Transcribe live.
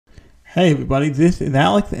Hey everybody, this is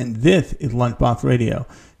Alex and this is Lunchbox Radio.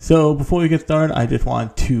 So before we get started, I just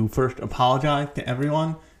wanted to first apologize to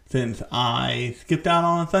everyone since I skipped out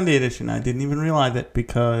on a Sunday edition. I didn't even realize it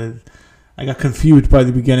because I got confused by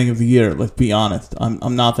the beginning of the year. Let's be honest.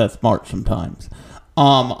 I'm not that smart sometimes.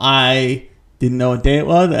 I didn't know what day it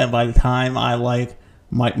was, and by the time I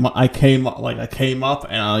came up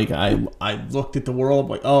and I looked at the world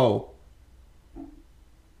like, oh,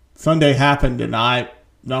 Sunday happened and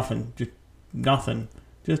nothing.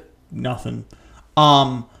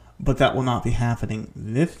 But that will not be happening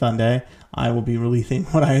this Sunday. I will be releasing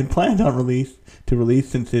what I had planned on release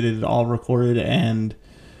since it is all recorded and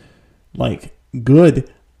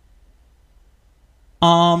good.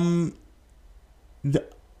 And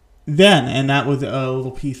that was a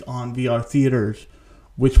little piece on VR theaters,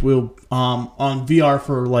 which will on VR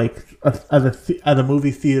for as a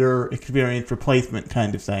movie theater experience replacement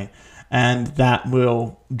kind of thing. And that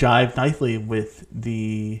will jive nicely with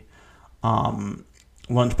the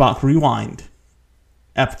Lunchbox Rewind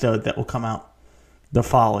episode that will come out the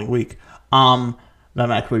following week. That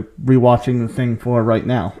I'm actually rewatching the thing for right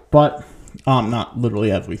now. But, not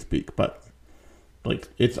literally as we speak, but,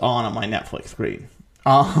 it's on my Netflix screen.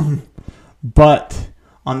 But,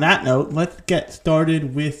 on that note, let's get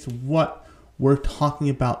started with what we're talking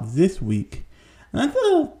about this week. And that's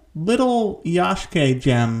a little Yashke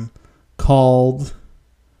gem called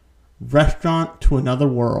Restaurant to Another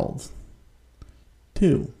World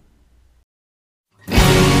 2.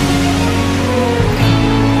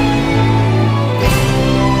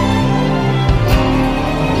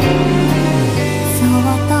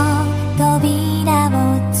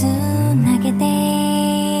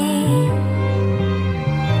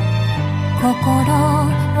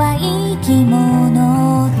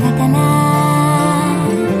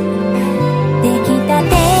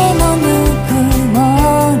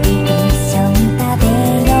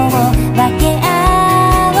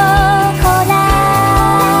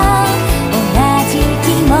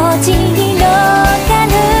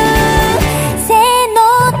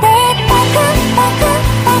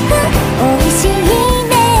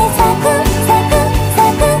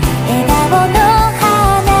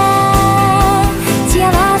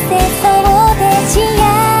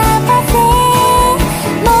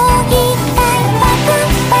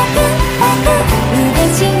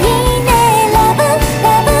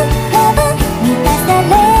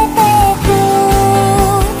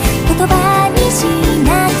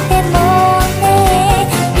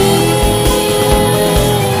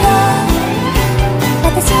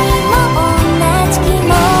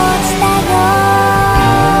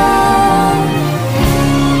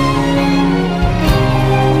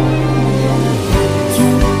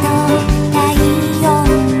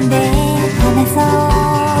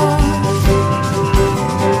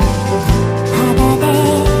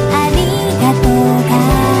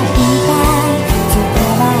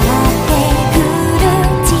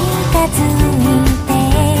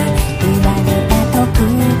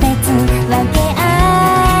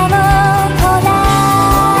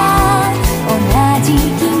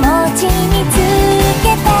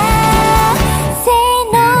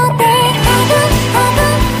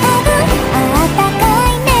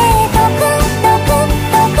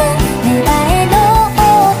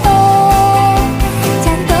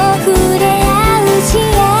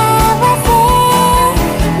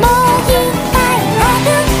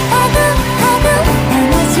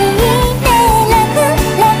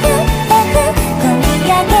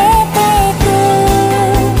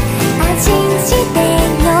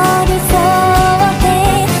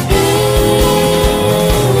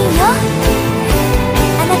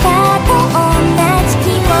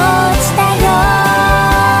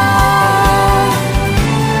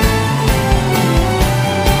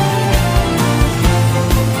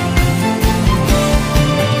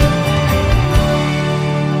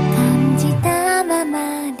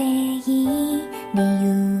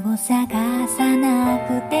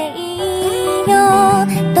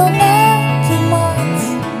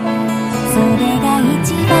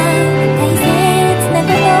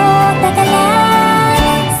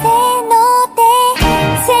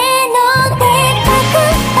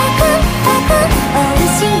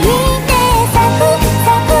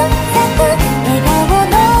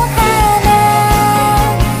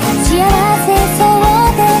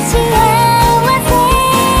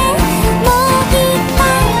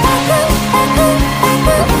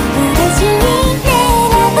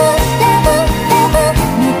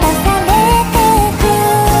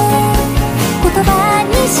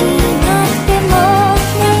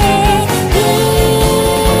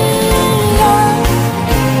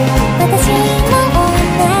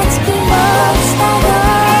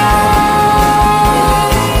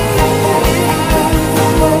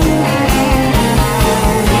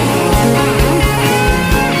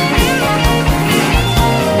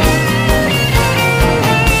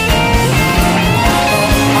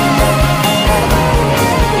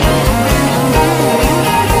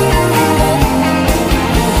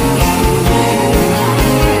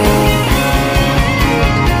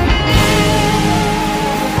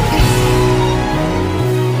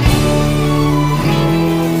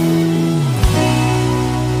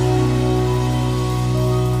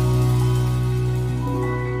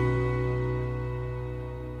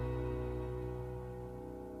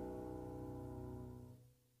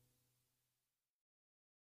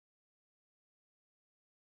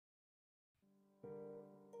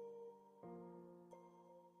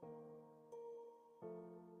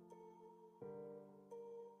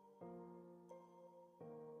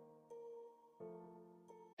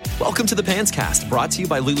 Welcome to the Pants Cast, brought to you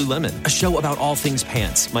by Lululemon, a show about all things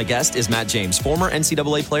pants. My guest is Matt James, former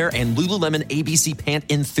NCAA player and Lululemon ABC pant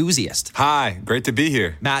enthusiast. Hi, great to be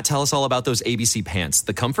here. Matt, tell us all about those ABC pants.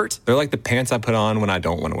 The comfort? They're like the pants I put on when I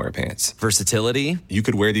don't want to wear pants. Versatility? You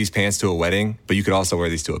could wear these pants to a wedding, but you could also wear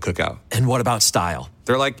these to a cookout. And what about style?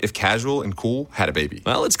 They're like if casual and cool had a baby.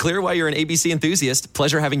 Well, it's clear why you're an ABC enthusiast.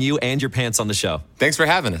 Pleasure having you and your pants on the show. Thanks for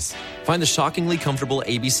having us. Find the shockingly comfortable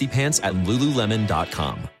ABC pants at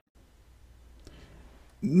Lululemon.com.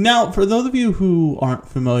 Now, for those of you who aren't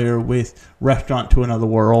familiar with Restaurant to Another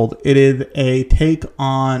World, it is a take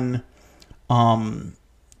on the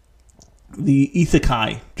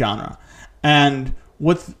isekai genre. And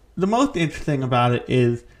what's the most interesting about it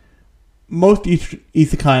is most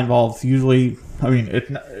isekai involves usually,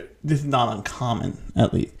 this is not uncommon,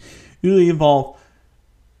 at least, usually involve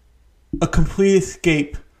a complete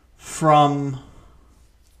escape from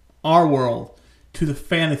our world to the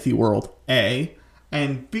fantasy world, A,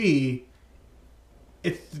 and B,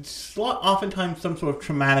 it's oftentimes some sort of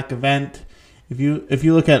traumatic event. If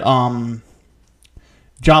you look at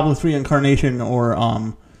Jobless Reincarnation or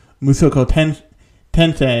Mushoku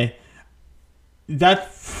Tensei,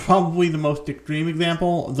 that's probably the most extreme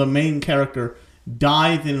example. The main character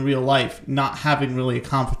dies in real life, not having really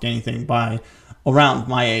accomplished anything by around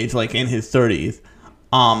my age, like in his 30s,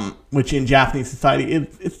 which in Japanese society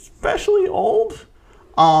is especially old.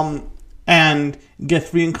 And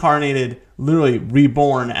gets reincarnated, literally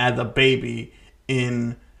reborn as a baby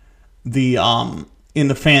in the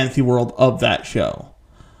fantasy world of that show.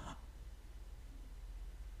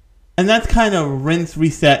 And that's kind of rinse,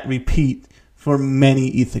 reset, repeat for many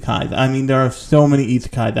isekais. I mean, there are so many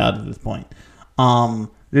isekais out at this point.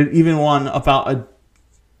 There's even one about a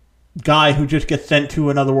guy who just gets sent to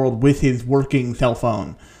another world with his working cell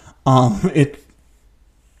phone.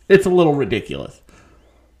 It's a little ridiculous.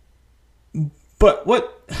 But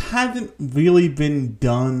what hasn't really been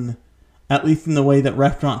done, at least in the way that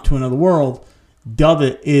Restaurant to Another World does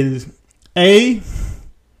it, is A,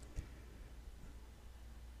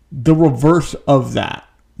 the reverse of that,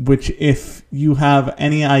 which if you have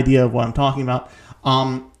any idea of what I'm talking about,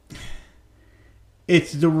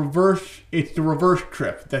 it's the reverse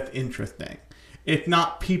trip that's interesting. It's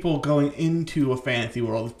not people going into a fantasy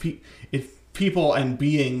world. It's people and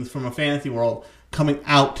beings from a fantasy world coming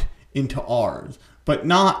out into ours, but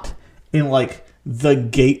not in like the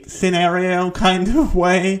Gate scenario kind of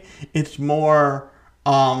way. It's more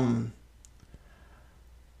I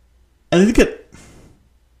think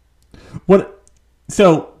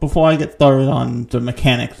so before I get started on the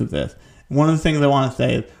mechanics of this, one of the things I want to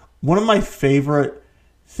say is one of my favorite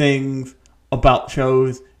things about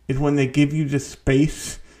shows is when they give you the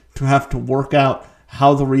space to have to work out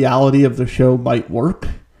how the reality of the show might work.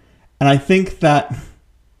 And I think that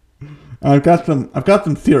I've got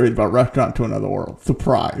some theories about Restaurant to Another World.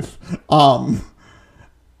 Surprise.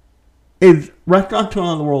 Is Restaurant to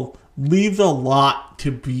Another World leaves a lot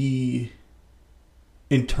to be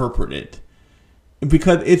interpreted.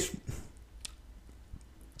 Because it's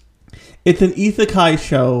an isekai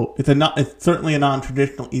show. It's certainly a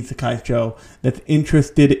non-traditional isekai show that's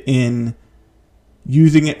interested in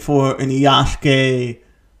using it for an iyashike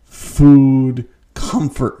food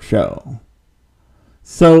comfort show.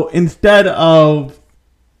 So instead of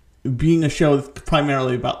being a show that's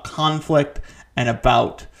primarily about conflict and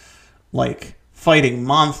about like fighting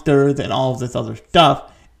monsters and all of this other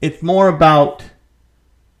stuff, it's more about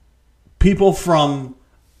people from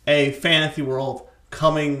a fantasy world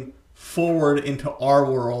coming forward into our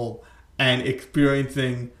world and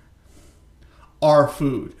experiencing our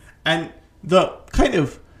food. And the kind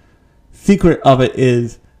of secret of it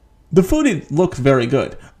is the food looks very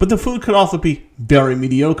good, but the food could also be very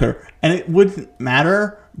mediocre. And it wouldn't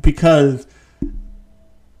matter because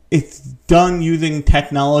it's done using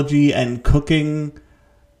technology and cooking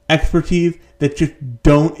expertise that just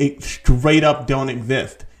straight up don't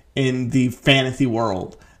exist in the fantasy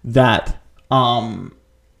world that are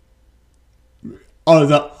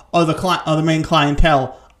the main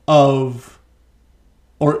clientele of,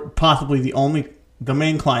 or possibly the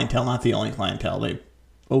main clientele, not the only clientele. They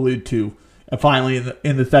allude to, and finally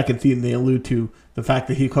in the second season they allude to the fact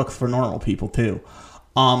that he cooks for normal people too.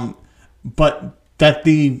 But that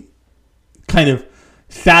the kind of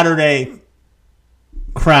Saturday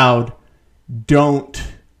crowd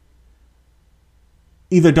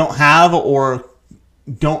either don't have or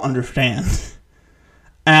don't understand.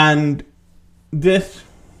 And this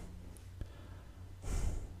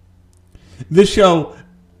show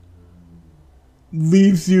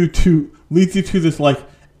leads you to this like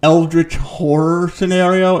eldritch horror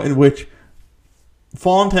scenario in which for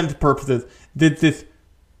all intents and purposes, there's this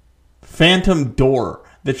phantom door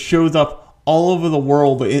that shows up all over the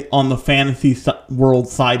world on the fantasy world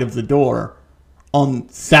side of the door on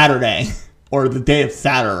Saturday, or the day of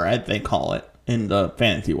Saturn, as they call it in the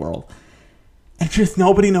fantasy world. And just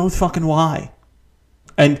nobody knows fucking why.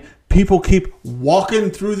 And people keep walking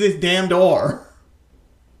through this damn door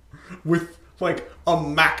with like a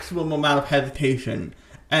maximum amount of hesitation.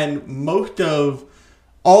 And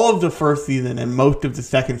all of the first season and most of the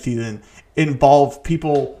second season involves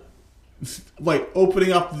people like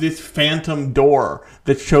opening up this phantom door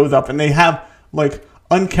that shows up, and they have like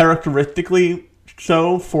uncharacteristically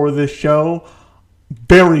so for this show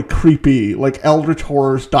very creepy like eldritch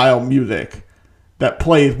horror style music that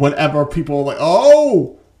plays whenever people are like,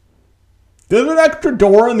 oh, there's an extra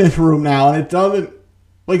door in this room now, and it doesn't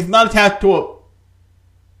like it's not attached to a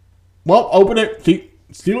well, open it,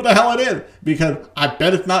 see what the hell it is, because I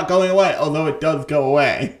bet it's not going away, although it does go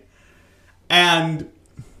away. And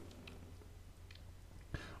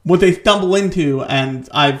what they stumble into, and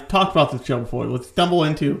I've talked about this show before, what they stumble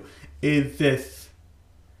into is this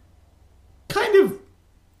kind of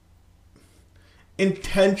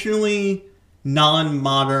intentionally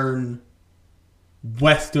non-modern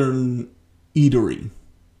Western eatery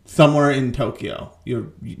somewhere in Tokyo.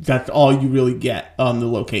 That's all you really get on the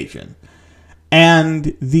location.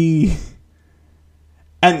 And the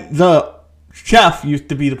chef used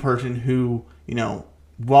to be the person who,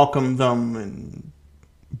 welcomed them and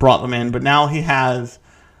brought them in, but now he has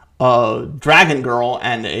a dragon girl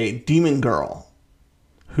and a demon girl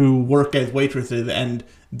who work as waitresses, and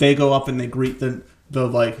they go up and they greet the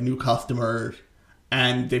like new customers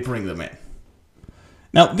and they bring them in.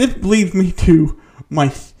 Now this leads me to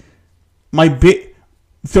my bit.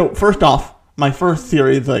 So first off, my first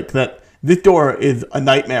theory is like that this door is a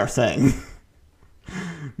nightmare thing.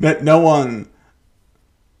 That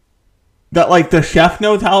like the chef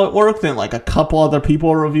knows how it works, and like a couple other people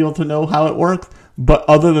are revealed to know how it works. But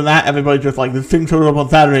other than that, everybody's just like, this thing shows up on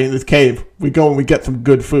Saturday in this cave. We go and we get some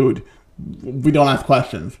good food. We don't ask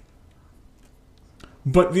questions.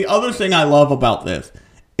 But the other thing I love about this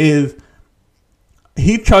is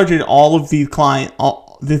he charges all of these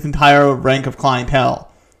this entire rank of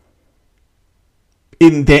clientele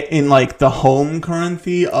in like the home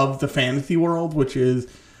currency of the fantasy world, which is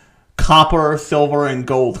copper, silver, and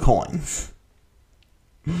gold coins.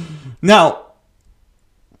 Now,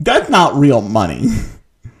 that's not real money.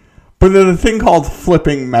 But there's a thing called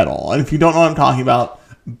flipping metal. And if you don't know what I'm talking about,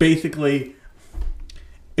 basically,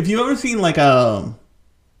 if you've ever seen like I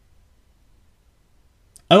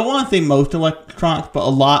don't want to say most electronics, but a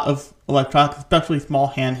lot of electronics, especially small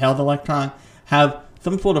handheld electronics, have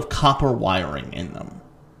some sort of copper wiring in them.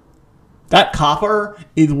 That copper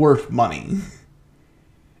is worth money.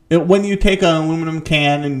 When you take an aluminum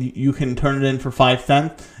can and you can turn it in for 5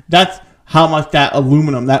 cents, that's how much that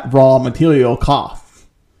aluminum, that raw material, costs.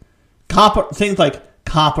 Copper, things like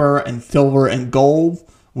copper and silver and gold,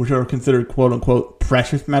 which are considered quote-unquote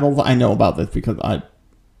precious metals. I know about this because I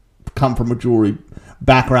come from a jewelry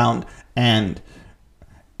background and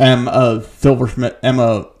am a silversmith, am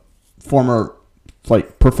a former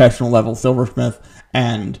like professional level silversmith,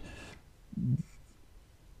 and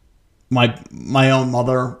my own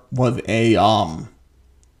mother was a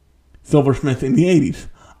silversmith in the 80s.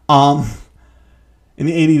 In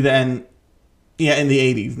the 80s and in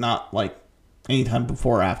the 80s, not like anytime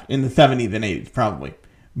before or after. In the 70s and 80s probably.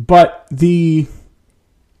 But the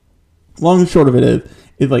long and short of it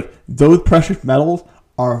is like those precious metals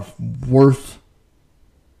are worth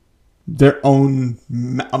their own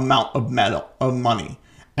amount of money,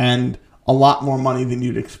 and a lot more money than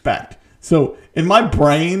you'd expect. So in my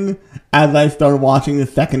brain, as I started watching the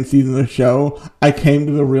second season of the show, I came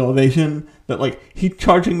to the realization that like he's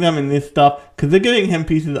charging them in this stuff because they're giving him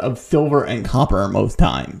pieces of silver and copper most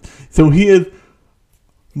times. So he is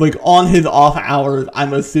like on his off hours,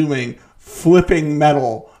 I'm assuming, flipping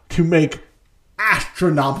metal to make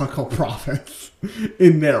astronomical profits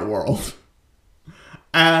in their world.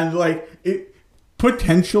 And like it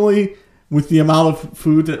potentially, with the amount of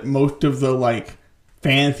food that most of the like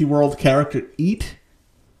fantasy world characters eat,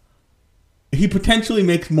 he potentially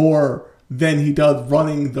makes more than he does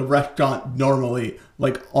running the restaurant normally,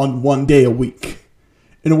 like on one day a week,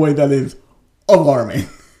 in a way that is alarming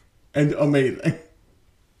and amazing.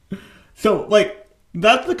 So like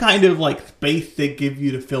that's the kind of like space they give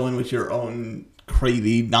you to fill in with your own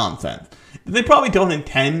crazy nonsense. They probably don't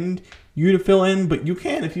intend you to fill in, but you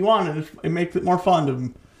can if you want. It makes it more fun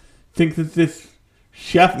to think that this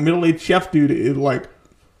middle-aged chef dude is like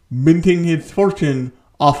minting his fortune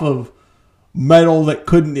off of metal that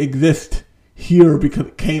couldn't exist here because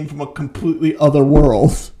it came from a completely other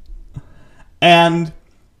world. And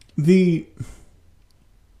the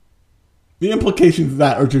implications of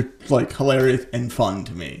that are just like hilarious and fun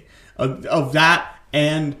to me. Of that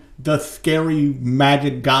and the scary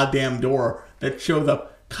magic goddamn door that shows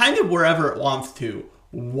up kind of wherever it wants to.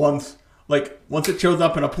 Once it shows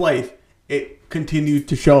up in a place, it continues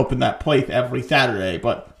to show up in that place every Saturday.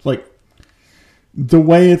 But like the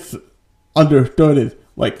way it's understood is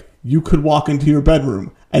like you could walk into your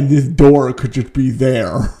bedroom and this door could just be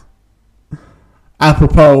there.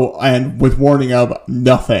 Apropos and with warning of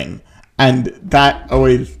nothing. And that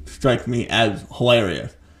always strikes me as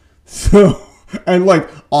hilarious. So, and like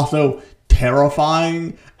also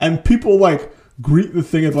terrifying. And people like greet this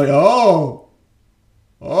thing as like, oh,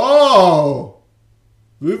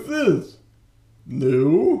 this is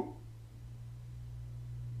new.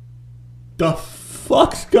 The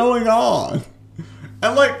fuck's going on?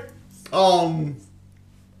 And like,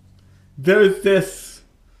 there's this,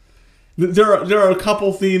 there are a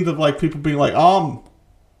couple scenes of like people being like, so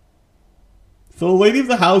the lady of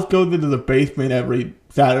the house goes into the basement every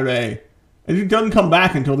Saturday, and she doesn't come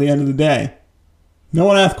back until the end of the day. No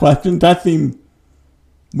one asks questions.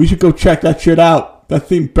 We should go check that shit out. That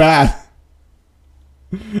seemed bad.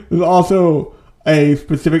 There's also a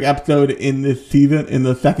specific episode in this season, in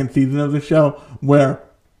the second season of the show, where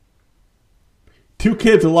two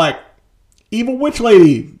kids are like, evil witch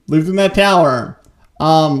lady lives in that tower.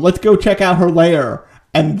 Let's go check out her lair.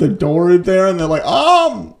 And the door is there, and they're like,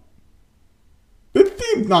 this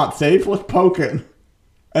seems not safe. Let's poke it.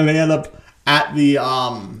 And they end up at the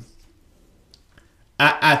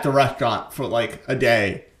at the restaurant for like a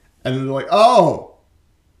day. And then they're like, oh,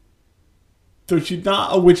 so she's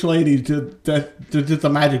not a witch lady. There's just a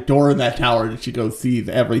magic door in that tower that she goes sees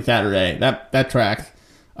every Saturday. That tracks,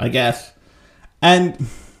 I guess. And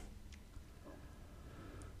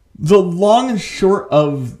the long and short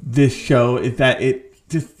of this show is that it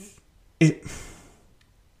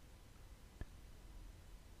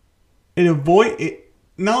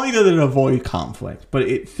not only does it avoid conflict, but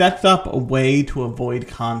it sets up a way to avoid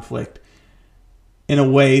conflict in a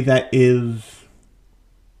way that is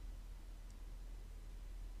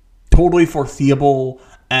totally foreseeable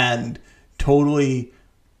and totally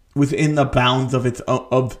within the bounds of its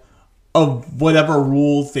of whatever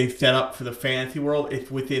rules they've set up for the fantasy world.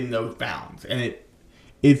 It's within those bounds, and it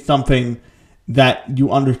is something that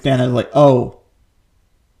you understand as like, oh,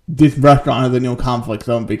 this restaurant has a no conflict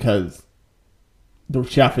zone because the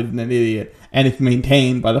chef isn't an idiot, and it's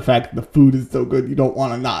maintained by the fact that the food is so good you don't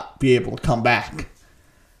want to not be able to come back.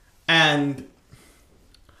 And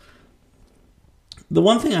the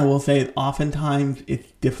one thing I will say is oftentimes it's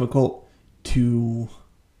difficult to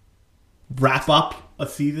wrap up a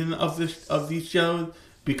season of these shows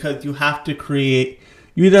because you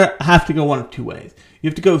either have to go one of two ways. You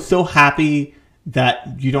have to go so happy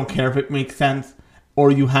that you don't care if it makes sense, or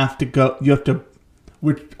you have to,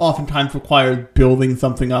 which oftentimes requires building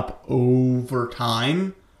something up over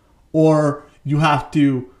time, or you have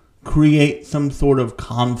to create some sort of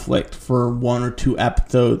conflict for one or two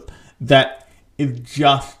episodes that is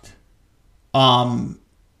just, that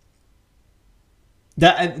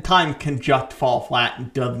at times can just fall flat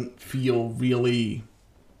and doesn't feel really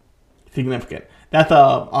significant. That's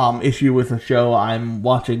a issue with a show I'm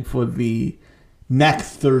watching for the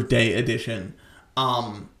next Thursday edition,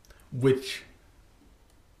 which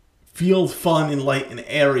feels fun and light and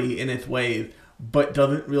airy in its ways, but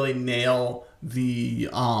doesn't really nail the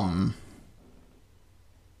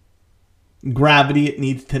gravity it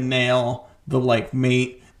needs to nail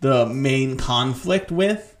the main conflict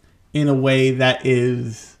with in a way that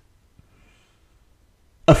is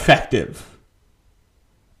effective.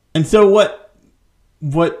 And so what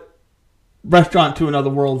Restaurant to Another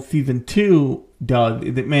World Season 2 does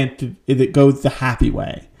is it goes the happy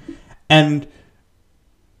way. And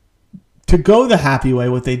to go the happy way,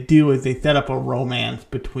 what they do is they set up a romance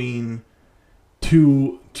between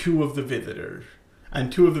two of the visitors.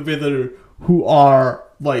 And two of the visitors who are,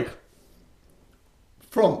 like,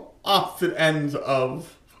 from opposite ends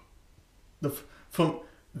of from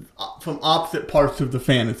opposite parts of the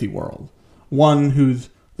fantasy world. One who's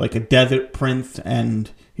like a desert prince and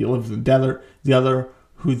he lives in the desert. The other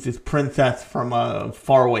who's this princess from a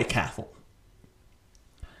faraway castle.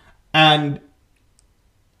 And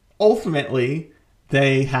ultimately,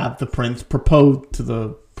 they have the prince propose to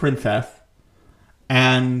the princess,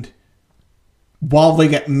 and while they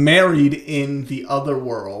get married in the other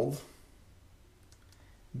world,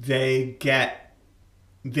 they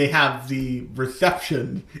have the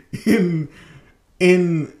reception in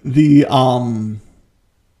the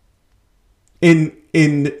in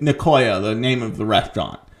Nicoya, the name of the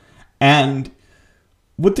restaurant. And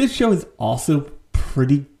what this show is also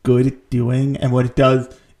pretty good at doing, and what it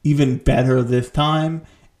does even better this time,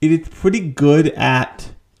 it is pretty good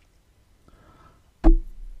at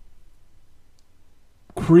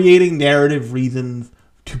creating narrative reasons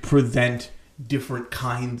to present different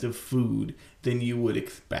kinds of food than you would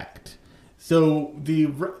expect. So the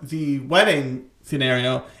wedding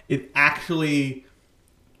scenario is actually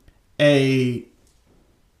a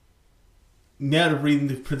narrative reason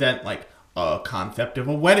to present like a concept of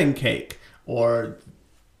a wedding cake or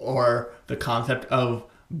the concept of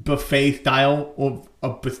buffet style or a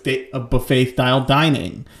buffet style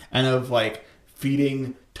dining and of like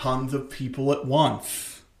feeding tons of people at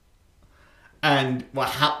once, and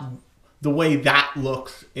how the way that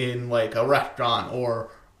looks in like a restaurant or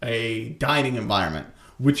a dining environment,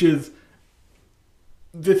 which is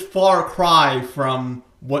this far cry from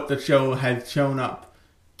what the show has shown up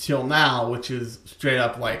till now, which is straight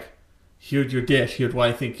up like, here's your dish, here's what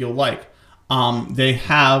I think you'll like.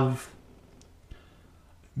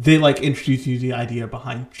 They like introduce you to the idea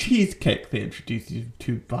behind cheesecake. They introduce you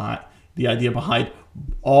to the idea behind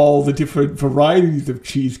all the different varieties of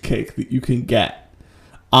cheesecake that you can get.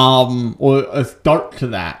 Or a start to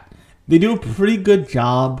that. They do a pretty good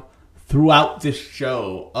job throughout this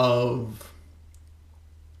show of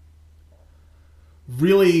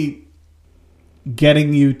really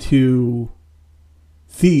getting you to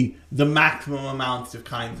see the maximum amounts of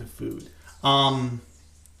kinds of food.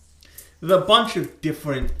 There's a bunch of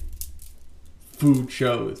different food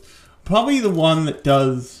shows. Probably the one that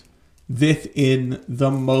does this in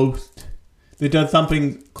the most, that does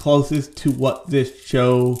something closest to what this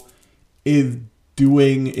show is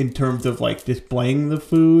doing in terms of like displaying the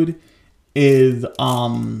food is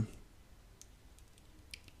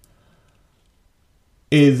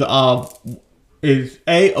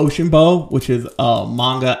Ocean Bow, which is a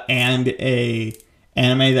manga and a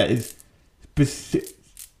anime that is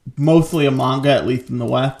mostly a manga, at least in the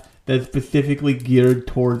West, that's specifically geared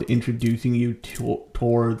towards introducing you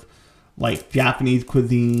towards like Japanese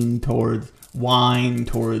cuisine, towards wine,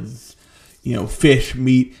 towards, you know, fish,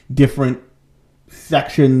 meat, different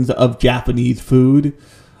sections of Japanese food.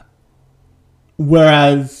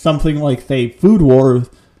 Whereas something like, say, Food Wars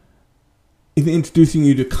is introducing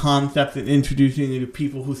you to concepts and introducing you to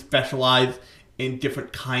people who specialize in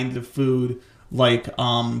different kinds of food, like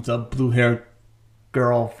the blue-haired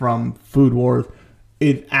girl from Food Wars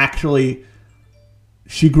is actually,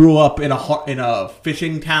 she grew up in a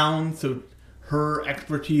fishing town, so her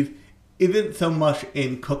expertise isn't so much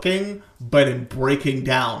in cooking, but in breaking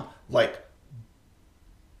down like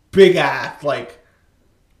big ass, like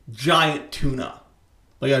giant tuna,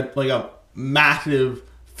 like a massive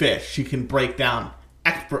fish. She can break down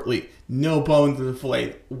expertly, no bones in the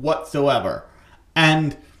fillet whatsoever,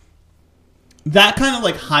 and that kind of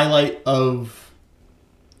like highlight of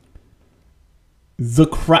the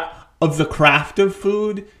craft of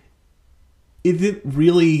food isn't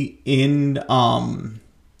really in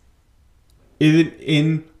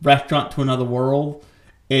Restaurant to Another World.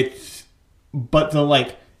 But the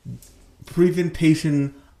like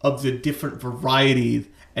presentation of the different varieties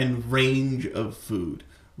and range of food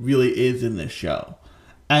really is in this show.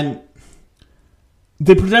 And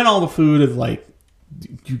they present all the food as like,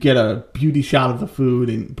 you get a beauty shot of the food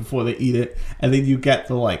and before they eat it, and then you get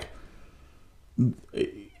the like,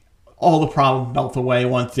 all the problems melt away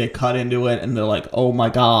once they cut into it, and they're like, oh my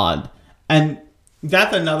god. And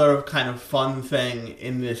that's another kind of fun thing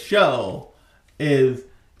in this show, is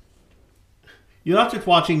you're not just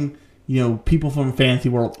watching, you know, people from Fantasy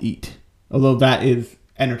World eat, although that is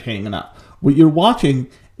entertaining enough. What you're watching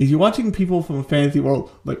is you're watching people from Fantasy World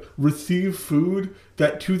like receive food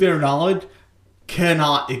that, to their knowledge,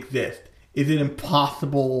 cannot exist. It's an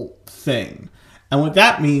impossible thing. And what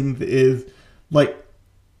that means is, like,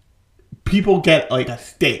 people get like a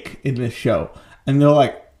steak in this show, and they're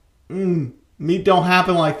like, meat don't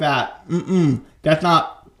happen like that. That's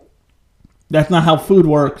not how food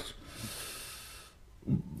works.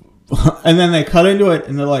 And then they cut into it,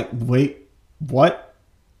 and they're like, wait, what?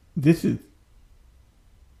 This is,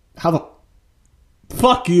 how the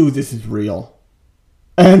fuck you, this is real.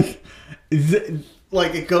 And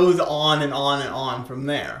like, it goes on and on and on from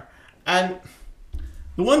there. And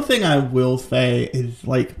the one thing I will say is,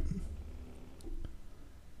 like,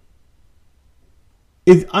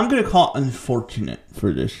 I'm going to call it unfortunate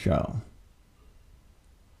for this show.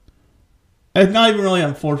 It's not even really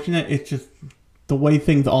unfortunate, it's just the way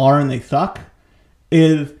things are and they suck.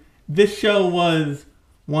 Is this show was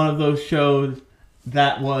one of those shows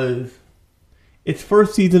that was, its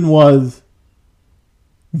first season was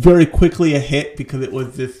very quickly a hit because it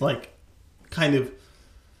was this like kind of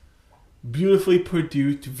beautifully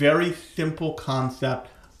produced, very simple concept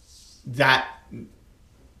that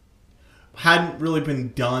hadn't really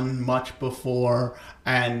been done much before,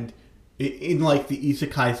 and in like the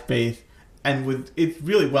isekai space, and it's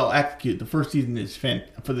really well executed. The first season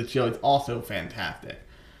for the show is also fantastic,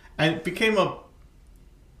 and it became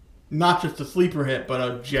not just a sleeper hit, but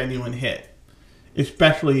a genuine hit,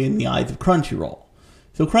 especially in the eyes of Crunchyroll.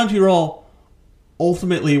 So Crunchyroll,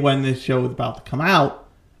 ultimately, when this show was about to come out,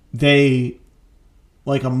 they,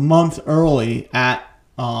 like a month early at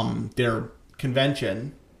their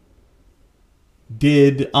convention,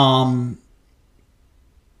 did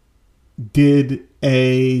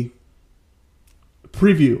a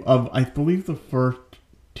preview of, I believe, the first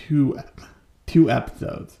two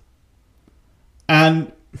episodes.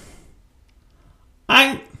 And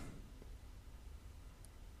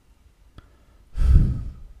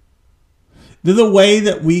there's a way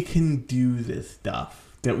that we can do this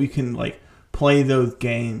stuff, that we can like play those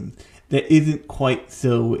games that isn't quite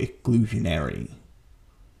so exclusionary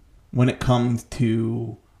when it comes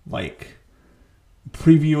to like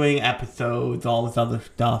previewing episodes, all this other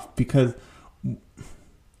stuff, because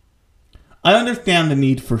I understand the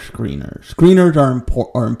need for screeners. Screeners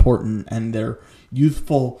are important, and they're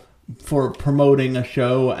useful for promoting a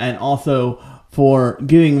show and also for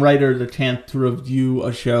giving writers a chance to review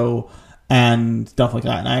a show and stuff like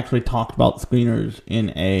that. And I actually talked about screeners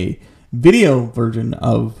in a video version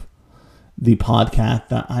of the podcast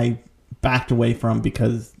that I backed away from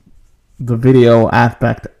because the video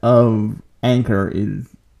aspect of Anchor is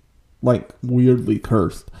like weirdly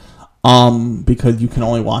cursed, because you can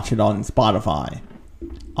only watch it on Spotify.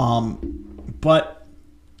 But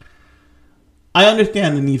I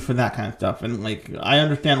understand the need for that kind of stuff, and like I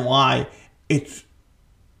understand why it's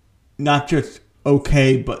not just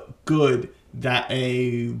okay but good that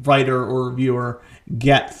a writer or reviewer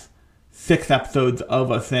gets 6 episodes of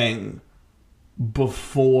a thing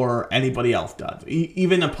before anybody else does.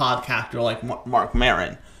 Even a podcaster like Mark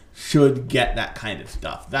Maron should get that kind of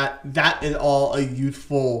stuff. That is all a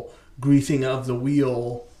useful greasing of the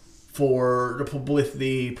wheel for the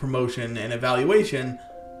publicity, promotion, and evaluation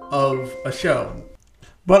of a show.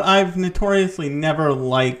 But I've notoriously never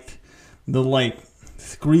liked the like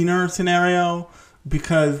screener scenario,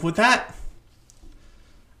 because with that,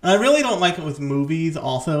 and I really don't like it with movies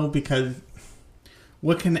also, because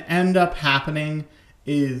what can end up happening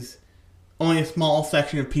is only a small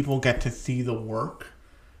section of people get to see the work.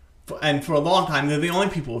 And for a long time, they're the only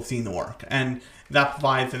people who've seen the work. And that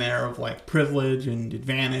provides an air of like privilege and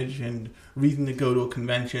advantage and reason to go to a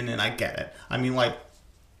convention, and I get it. I mean, like,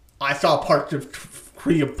 I saw parts of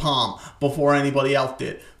Tree of Palm before anybody else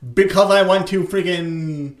did, because I went to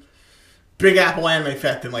freaking Big Apple Anime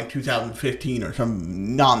Fest in like 2015 or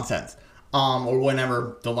some nonsense. Or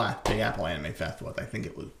whenever the last Big Apple Anime Fest was. I think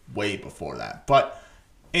it was way before that. But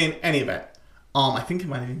in any event, I think it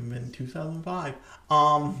might have even been 2005.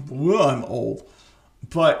 I'm old.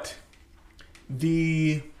 But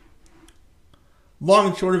the long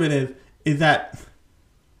and short of it is that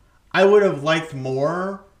I would have liked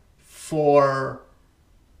more for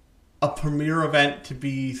a premiere event to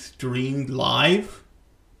be streamed live,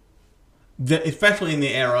 especially in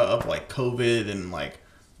the era of like COVID and like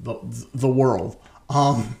the world,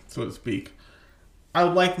 so to speak. I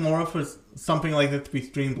would like more for something like this to be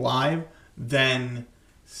streamed live than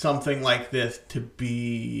something like this to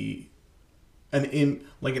be an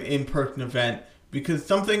in-person event, because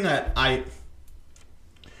something that I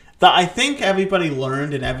think everybody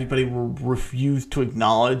learned and everybody refused to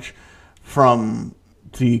acknowledge from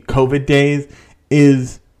the COVID days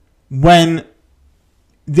is when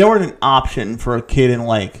there was an option for a kid in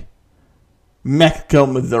like Mexico,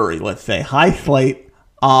 Missouri, let's say. Hi, Slate.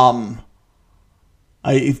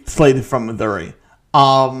 Slate is from Missouri.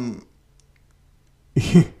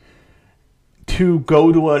 To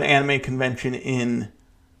go to an anime convention in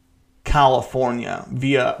California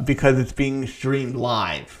because it's being streamed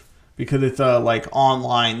live, because it's a like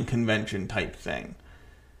online convention type thing.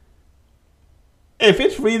 If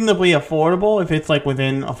it's reasonably affordable, if it's like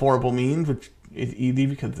within affordable means, which is easy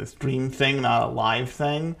because it's a stream thing, not a live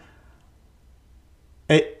thing,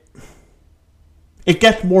 it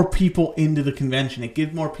gets more people into the convention. It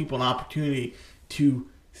gives more people an opportunity to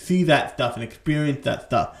see that stuff and experience that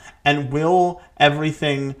stuff. And will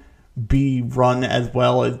everything be run as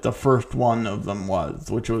well as the first one of them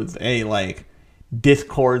was, which was a like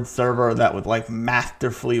Discord server that would like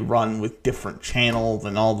masterfully run with different channels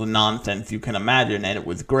and all the nonsense you can imagine, and it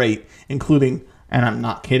was great, including, and I'm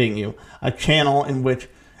not kidding you, a channel in which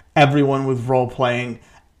everyone was role-playing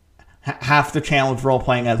half the channel is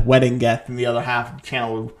role-playing as wedding guests, and the other half of the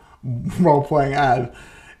channel is role-playing as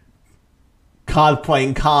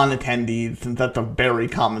cosplaying con attendees, since that's a very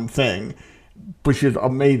common thing, which is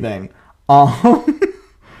amazing.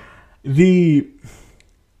 The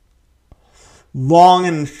long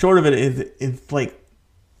and short of it is like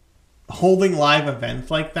holding live events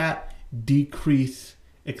like that decrease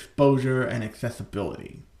exposure and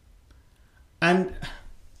accessibility. And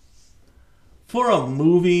for a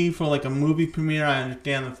movie premiere, I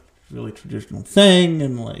understand that's a really traditional thing,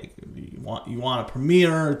 and like you want a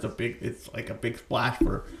premiere, it's like a big splash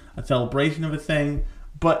for a celebration of a thing.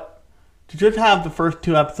 But to just have the first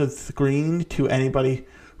 2 episodes screened to anybody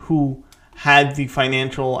who had the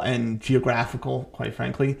financial and geographical, quite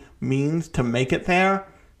frankly, means to make it there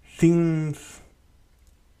seems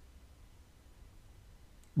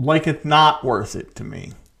like it's not worth it to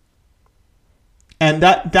me. And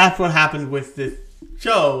that's what happened with this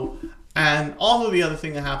show. And also the other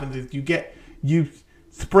thing that happens is you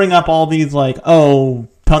spring up all these like, oh,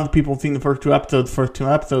 tons of people have seen the first 2 episodes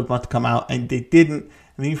must come out, and they didn't.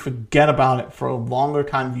 And then you forget about it for a longer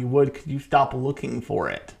time than you would because you stop looking for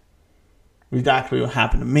it. Which is actually what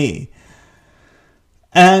happened to me.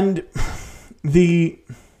 And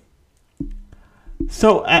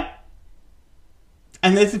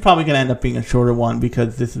and this is probably going to end up being a shorter one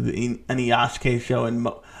because this is an Iyashikei show, and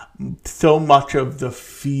so much of the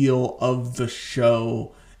feel of the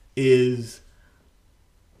show is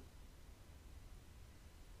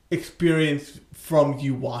experienced from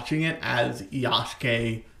you watching it as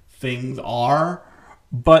Iyashikei things are.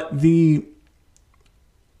 But the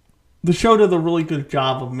show does a really good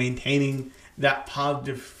job of maintaining that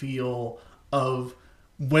positive feel of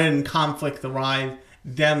when conflicts arise,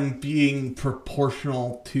 them being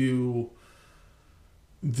proportional to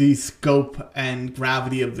the scope and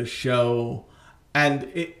gravity of the show. And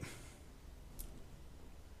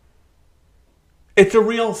it's a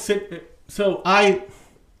real so I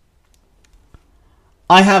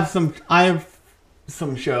have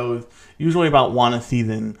some shows, usually about 1 a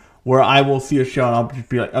season, where I will see a show and I'll just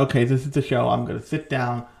be like, okay, this is the show. I'm going to sit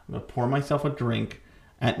down, I'm going to pour myself a drink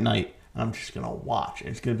at night, and I'm just going to watch.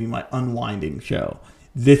 It's going to be my unwinding show.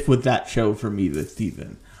 This was that show for me this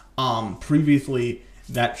season. Previously,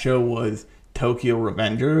 that show was Tokyo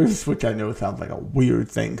Revengers, which I know sounds like a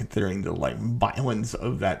weird thing considering the like violence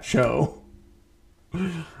of that show.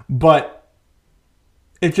 But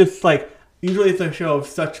it's just like, usually it's a show of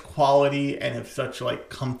such quality and of such like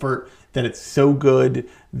comfort that it's so good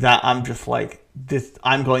that I'm just like,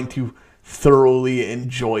 I'm going to thoroughly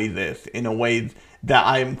enjoy this in a way that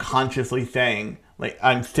I'm consciously saying, like,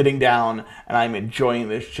 I'm sitting down and I'm enjoying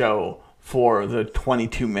this show for the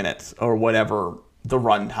 22 minutes or whatever the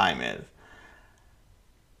runtime is.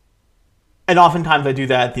 And oftentimes I do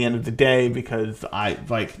that at the end of the day because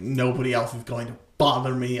nobody else is going to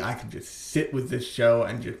bother me. I can just sit with this show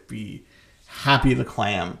and just be happy as a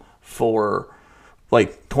clam for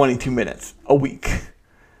like 22 minutes a week.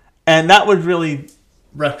 And that was really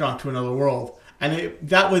Restaurant to Another World. And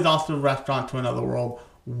that was also Restaurant to Another World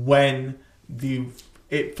when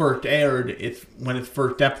it first aired. It's when its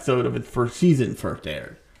first episode of its first season first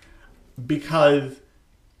aired. Because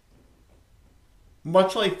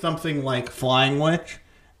much like something like Flying Witch,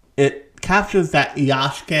 it captures that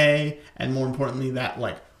Iyashikei, and more importantly, that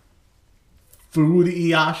like food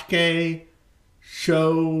Iyashikei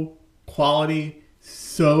show quality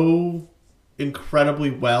so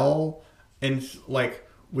incredibly well, and like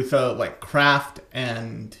with a like craft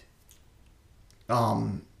and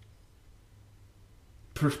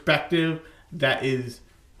perspective that is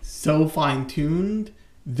so fine-tuned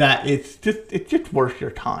that it's just worth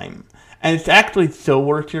your time. And it's actually so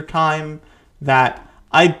worth your time that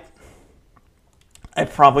I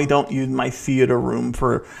probably don't use my theater room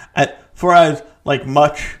for as like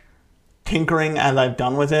much tinkering as I've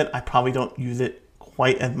done with it. I probably don't use it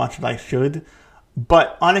quite as much as I should.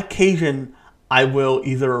 But on occasion, I will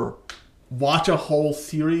either watch a whole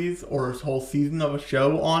series or a whole season of a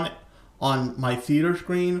show on my theater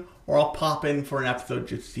screen, or I'll pop in for an episode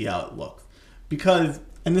just to see how it looks. Because,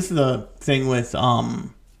 and this is a thing with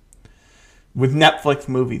Netflix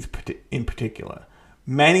movies in particular.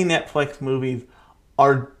 Many Netflix movies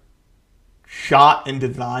are shot and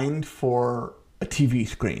designed for a TV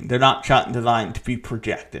screen. They're not shot and designed to be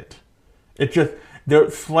projected. It's just, they're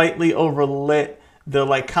slightly overlit. They're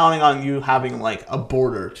like counting on you having like a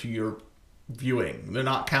border to your viewing. They're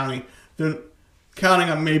counting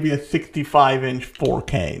on maybe a 65-inch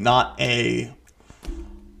 4K, not a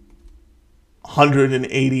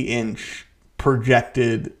 180-inch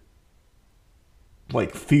projected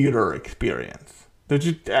like theater experience.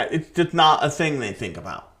 It's just not a thing they think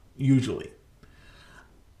about, usually.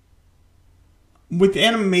 With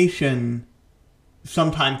animation,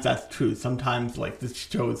 sometimes that's true. Sometimes, like, this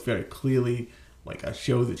show is very clearly, like, a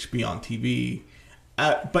show that should be on TV.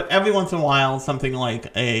 But every once in a while, something like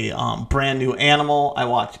a brand new Animal, I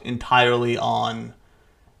watch entirely on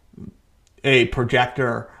a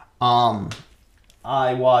projector.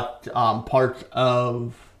 I watched parts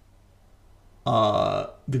of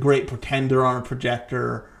The Great Pretender on a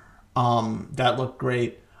projector. That looked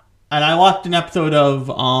great. And I watched an episode of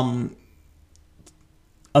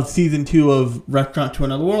season 2 of Restaurant to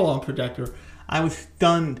Another World on projector. I was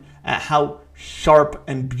stunned at how sharp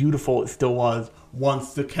and beautiful it still was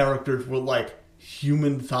once the characters were like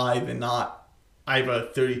human size and not. I have a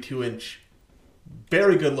 32-inch,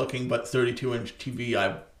 very good looking, but 32-inch TV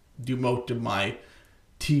I do most of my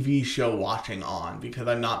TV show watching on because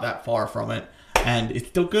I'm not that far from it. And it's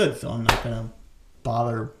still good, so I'm not going to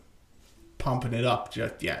bother pumping it up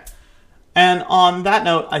just yet. And on that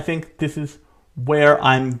note, I think this is where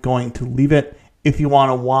I'm going to leave it. If you want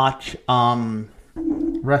to watch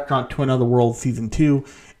Restaurant to Another World Season 2,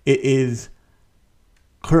 it is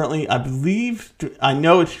currently, I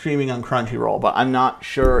know it's streaming on Crunchyroll, but I'm not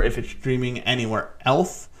sure if it's streaming anywhere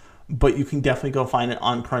else. But you can definitely go find it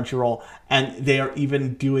on Crunchyroll. And they are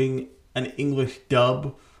even doing an English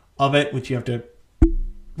dub of it, which you have to,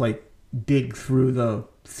 like, dig through the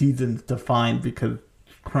seasons to find because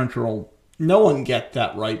Crunchyroll, no one gets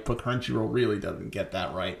that right, but Crunchyroll really doesn't get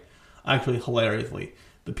that right. Actually, hilariously,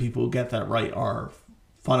 the people who get that right are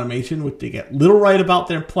Funimation, which they get little right about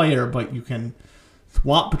their player, but you can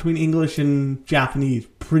swap between English and Japanese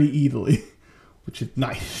pretty easily, which is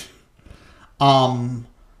nice.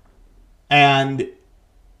 And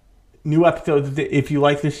new episodes, if you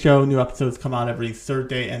like this show, new episodes come out every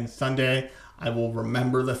Thursday and Sunday. I will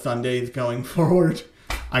remember the Sundays going forward.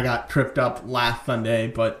 I got tripped up last Sunday,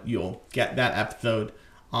 but you'll get that episode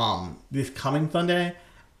this coming Sunday.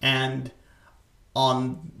 And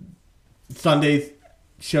on Sundays,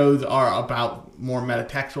 shows are about more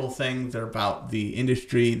metatextual things. They're about the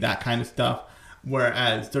industry, that kind of stuff.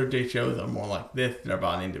 Whereas Thursday shows are more like this. They're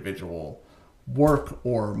about individual work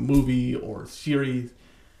or movie or series.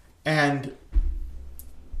 And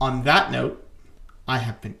on that note, I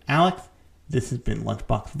have been Alex. This has been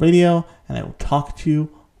Lunchbox Radio, and I will talk to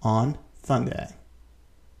you on Sunday.